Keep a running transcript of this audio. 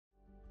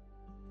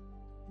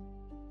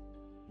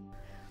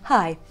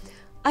Hi,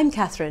 I'm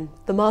Catherine,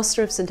 the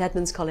Master of St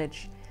Edmund's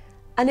College,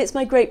 and it's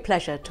my great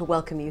pleasure to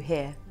welcome you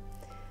here.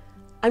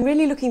 I'm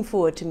really looking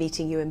forward to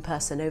meeting you in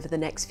person over the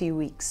next few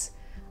weeks,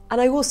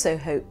 and I also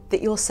hope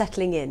that you're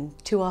settling in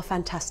to our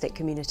fantastic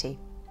community.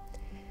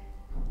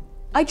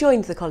 I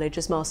joined the college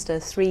as Master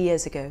 3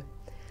 years ago,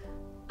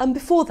 and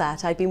before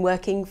that I'd been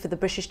working for the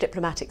British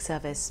Diplomatic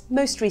Service,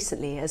 most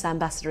recently as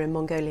Ambassador in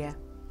Mongolia.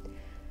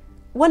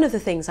 One of the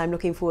things I'm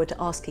looking forward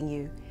to asking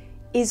you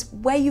is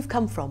where you've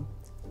come from,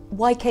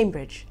 why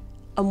Cambridge,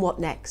 and what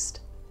next?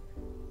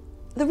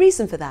 The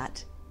reason for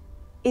that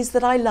is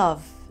that I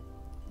love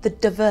the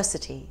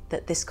diversity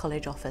that this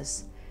college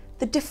offers,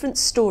 the different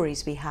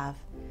stories we have,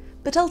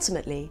 but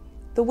ultimately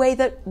the way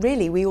that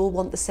really we all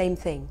want the same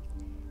thing.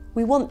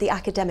 We want the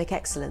academic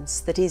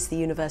excellence that is the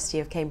University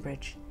of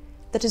Cambridge,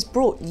 that has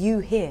brought you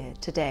here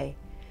today.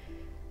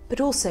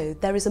 But also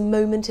there is a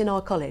moment in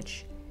our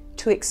college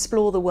to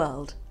explore the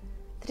world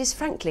that is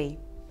frankly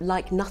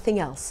like nothing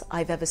else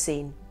I've ever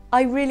seen.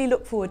 I really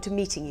look forward to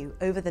meeting you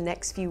over the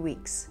next few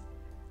weeks,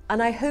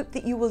 and I hope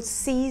that you will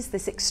seize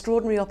this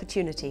extraordinary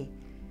opportunity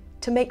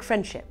to make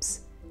friendships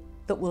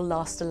that will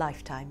last a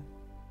lifetime.